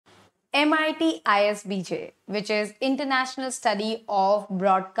MIT-ISBJ, which is International Study of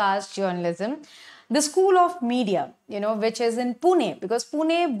Broadcast Journalism, the School of Media, which is in Pune, because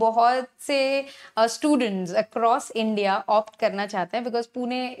Pune बहुत से students across India opt करना चाहते हैं, because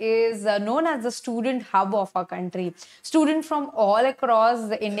Pune is known as the student hub of our country. Students from all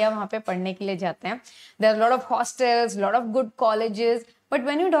across India वहाँ पे पढ़ने के लिए जाते हैं. There are a lot of hostels, lot of good colleges. But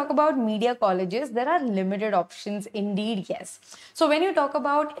when you talk about media colleges, there are limited options indeed, yes. So when you talk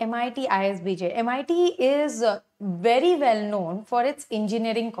about MIT-ISBJ, MIT is very well known for its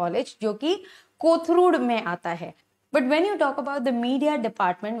engineering college, जो कि कोथरूड में आता है. But when you talk about the media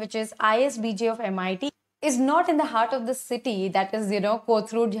department, which is ISBJ of MIT, is not in the heart of the city, that is,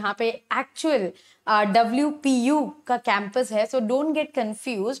 Kothrud, जहाँ पे actual WPU का campus है. So don't get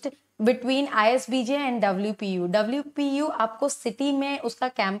confused between ISBJ and WPU. WPU आपको city में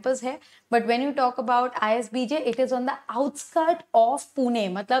उसका campus है, but when you talk about ISBJ, it is on the outskirt of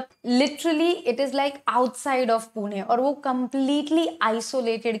Pune. मतलब literally it is like outside of Pune, और वो completely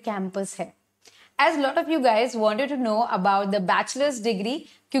isolated campus है. As a lot of you guys wanted to know about the bachelor's degree,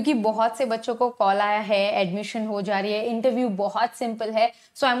 क्योंकि बहुत से बच्चों को call आया है, एडमिशन हो जा रही है, इंटरव्यू बहुत सिंपल है.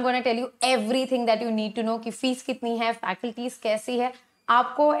 सो I am gonna tell you everything that you need to know कि फीस कितनी है, फैकल्टीज कैसी है,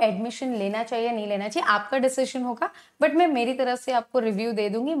 आपको एडमिशन लेना चाहिए नहीं लेना चाहिए, आपका डिसीजन होगा. बट मैं मेरी तरफ से आपको रिव्यू दे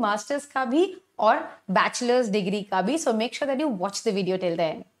दूंगी मास्टर्स का भी और बैचलर्स डिग्री का भी. So make sure that you watch the video till the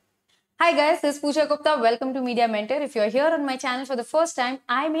end. Hi guys, this is Pooja Gupta. Welcome to Media Mentor. If you're here on my channel for the first time,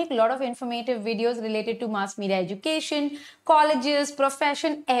 I make a lot of informative videos related to mass media education, colleges,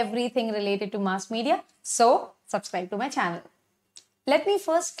 profession, everything related to mass media. So, subscribe to my channel. Let me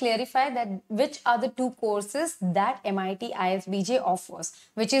first clarify that which are the two courses that MIT-ISBJ offers,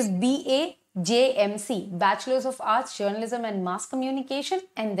 which is BMJMC, Bachelors of Arts, Journalism and Mass Communication,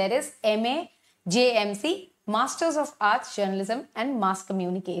 and there is MJMC, Masters of Arts, Journalism and Mass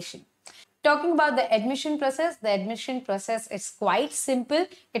Communication. Talking about the admission process is quite simple.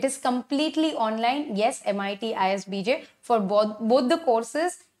 It is completely online. Yes, MIT-ISBJ for both the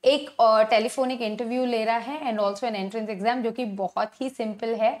courses एक telephonic interview ले रहा है and also an entrance exam, जो कि बहुत ही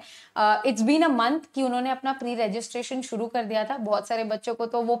simple है. It's been a month कि उन्होंने अपना प्री रजिस्ट्रेशन शुरू कर दिया था. बहुत सारे बच्चों को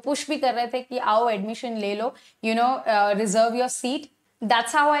तो वो पुश भी कर रहे थे कि आओ एडमिशन ले लो, reserve your seat.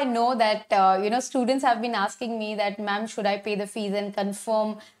 That's how I know that, students have been asking me that, ma'am, should I pay the fees and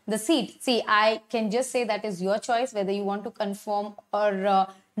confirm the seat? See, I can just say that is your choice, whether you want to confirm or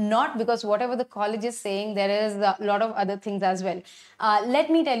not, because whatever the college is saying, there is a lot of other things as well. Let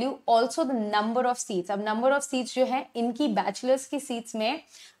me tell you also the number of seats. अब number of seats जो है, इनकी bachelor's की seats में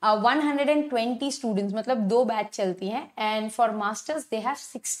 120 students, मतलब 2 batch चलती हैं, and for masters they have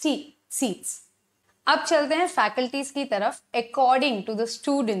 60 seats. अब चलते हैं फैकल्टीज की तरफ. According to the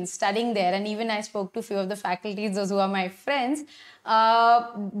students studying there, and even I spoke to few of the faculties those who are my friends,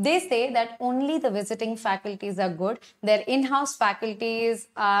 they say that only the visiting faculties are good. Their in-house faculties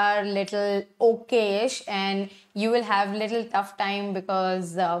are little okayish, and you will have little tough time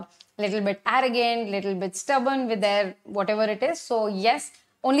because little bit arrogant, little bit stubborn with their whatever it is. So yes,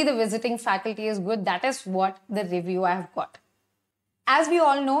 only the visiting faculty is good. That is what the review I have got. As we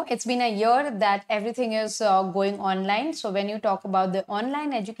all know, it's been a year that everything is going online. So when you talk about the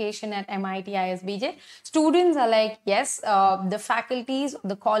online education at MIT-ISBJ, students are like, yes, the faculties,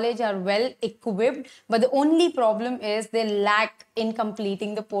 the college are well equipped, but the only problem is they lack in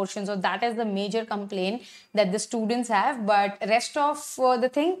completing the portion. So that is the major complaint that the students have. But rest of the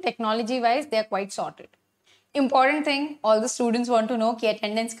thing, technology-wise, they are quite sorted. Important thing, all the students want to know कि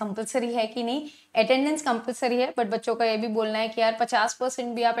attendance compulsory है कि नहीं. Attendance compulsory है, but बच्चों का ये भी बोलना है कि यार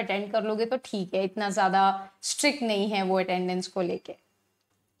 50% भी आप attend कर लोगे तो ठीक है, इतना ज़्यादा strict नहीं है वो attendance को लेके.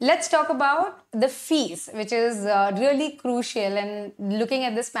 Let's talk about the fees, which is really crucial. And looking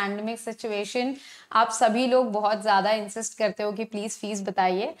at this pandemic situation, आप सभी लोग बहुत ज़्यादा insist करते हो कि please fees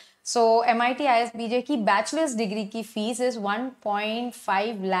बताइए. So MIT-ISBJ की bachelor's degree की fees is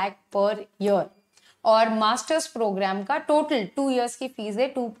 1.5 lakh per year. और मास्टर्स प्रोग्राम का टोटल 2 years की फीस है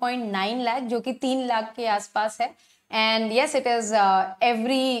 2.9 लाख, जो कि 3 लाख के आसपास है. And yes, it is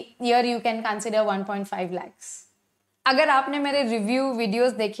every year you can consider 1.5 lakhs. अगर आपने मेरे रिव्यू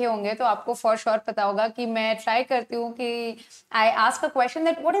वीडियोस देखे होंगे तो आपको फॉर श्योर पता होगा कि मैं ट्राई करती हूँ कि I ask a question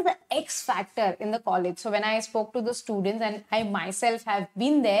that what is the x factor in the college. So when I spoke to the students and I my self have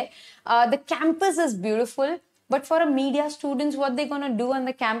been there, the campus is beautiful. But for a media students, what they're going to do on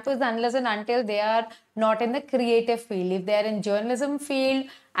the campus unless and until they are not in the creative field. If they're in journalism field,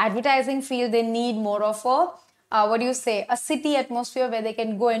 advertising field, they need more of a, a city atmosphere where they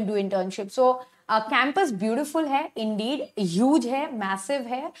can go and do internship. So campus beautiful है, Indeed huge है, massive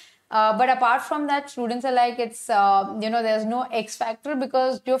है, but apart from that students are like it's there is no x factor,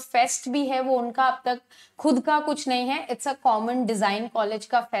 because जो fest भी है वो उनका अब तक खुद का कुछ नहीं है, it's a common design college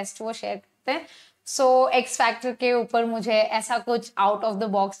का फेस्ट वो शेयर करते हैं. सो एक्स फैक्टर के ऊपर मुझे ऐसा कुछ आउट ऑफ द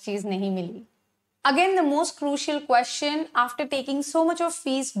बॉक्स चीज नहीं मिली. Again, the most crucial question, after taking so much of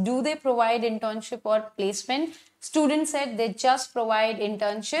fees, do they provide internship or placement? Students said they just provide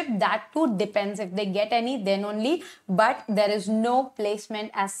internship. That too depends. If they get any, then only. But there is no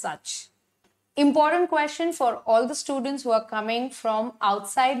placement as such. Important question for all the students who are coming from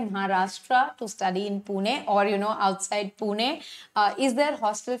outside Maharashtra to study in Pune, or outside Pune. Is there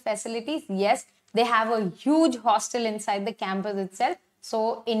hostel facilities? Yes, they have a huge hostel inside the campus itself. So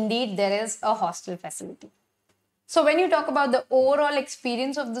indeed, there is a hostel facility. So when you talk about the overall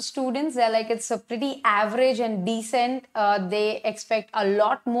experience of the students, they're like it's a pretty average and decent. They expect a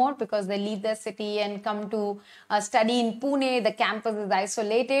lot more because they leave their city and come to study in Pune. The campus is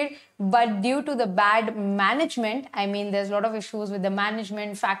isolated, but due to the bad management, I mean, there's a lot of issues with the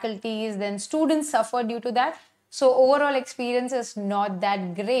management, faculties, then students suffer due to that. So overall experience is not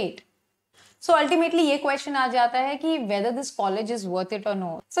that great. So ultimately ये question आ जाता है कि whether this college is worth it और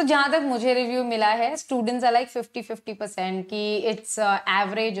not. सो जहां तक मुझे review मिला है, स्टूडेंट्स आर लाइक 50-50% कि it's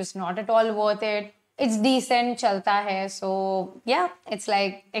average, is not at all worth it, it's decent, चलता है. सो या it's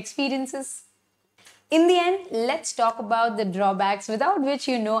like experiences. In the end, let's talk about the drawbacks, without which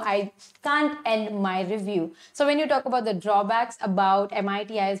I can't end my review. So when you talk about the drawbacks about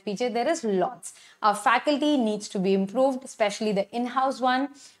MIT-ISBJ, there is lots. Faculty needs to be improved, especially the in-house one.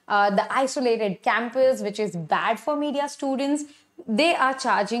 The isolated campus, which is bad for media students. They are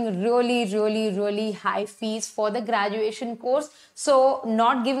charging really high fees for the graduation course. So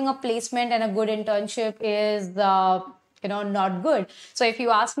not giving a placement and a good internship is not good. So if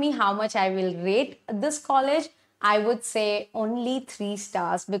you ask me how much I will rate this college, I would say only 3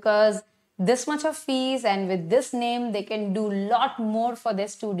 stars, because this much of fees and with this name, they can do lot more for their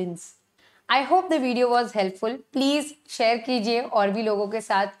students. I hope the video was helpful. Please share कीजिए और भी लोगों के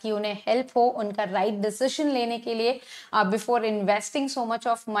साथ कि उन्हें help हो उनका right decision लेने के लिए before investing so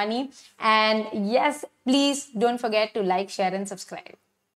much of money. And yes, please don't forget to like, share and subscribe.